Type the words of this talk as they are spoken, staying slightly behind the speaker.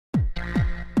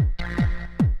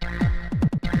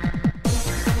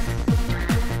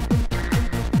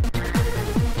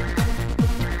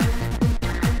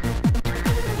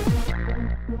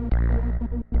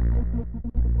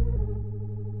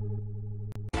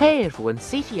Hey everyone,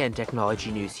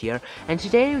 CTNtechnologynews here, and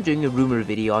today I'm doing a rumor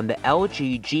video on the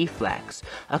LG G Flex,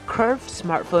 a curved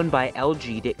smartphone by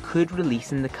LG that could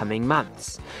release in the coming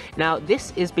months. Now,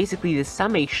 this is basically the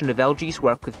summation of LG's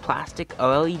work with plastic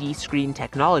OLED screen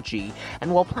technology,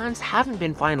 and while plans haven't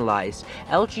been finalized,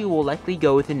 LG will likely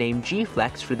go with the name G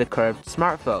Flex for the curved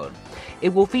smartphone.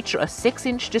 It will feature a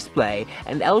 6-inch display,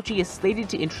 and LG is slated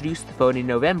to introduce the phone in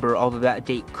November, although that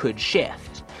date could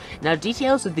shift. Now,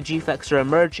 details of the G Flex are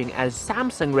emerging as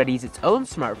Samsung readies its own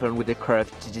smartphone with a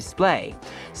curved display.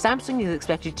 Samsung is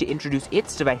expected to introduce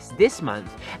its device this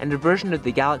month, and a version of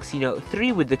the Galaxy Note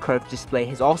 3 with the curved display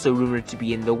is also rumored to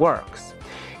be in the works.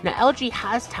 Now, LG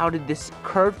has touted this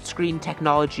curved screen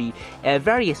technology at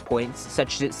various points,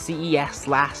 such as at CES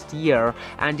last year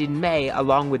and in May,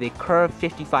 along with a curved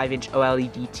 55-inch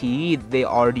OLED TV that they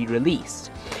already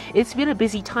released. It's been a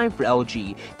busy time for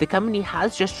LG. The company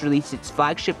has just released its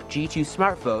flagship G2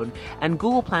 smartphone, and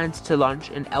Google plans to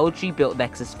launch an LG-built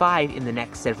Nexus 5 in the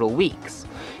next several weeks.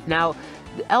 Now,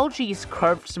 LG's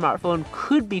curved smartphone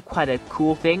could be quite a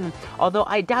cool thing, although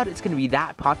I doubt it's going to be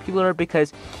that popular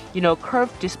because,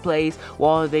 curved displays,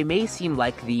 while they may seem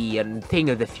like the thing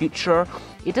of the future,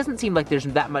 it doesn't seem like there's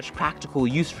that much practical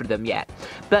use for them yet.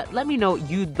 But let me know what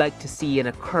you'd like to see in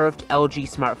a curved LG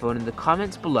smartphone in the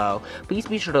comments below. Please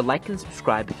be sure to like and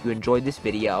subscribe if you enjoyed this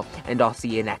video, and I'll see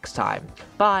you next time.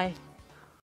 Bye!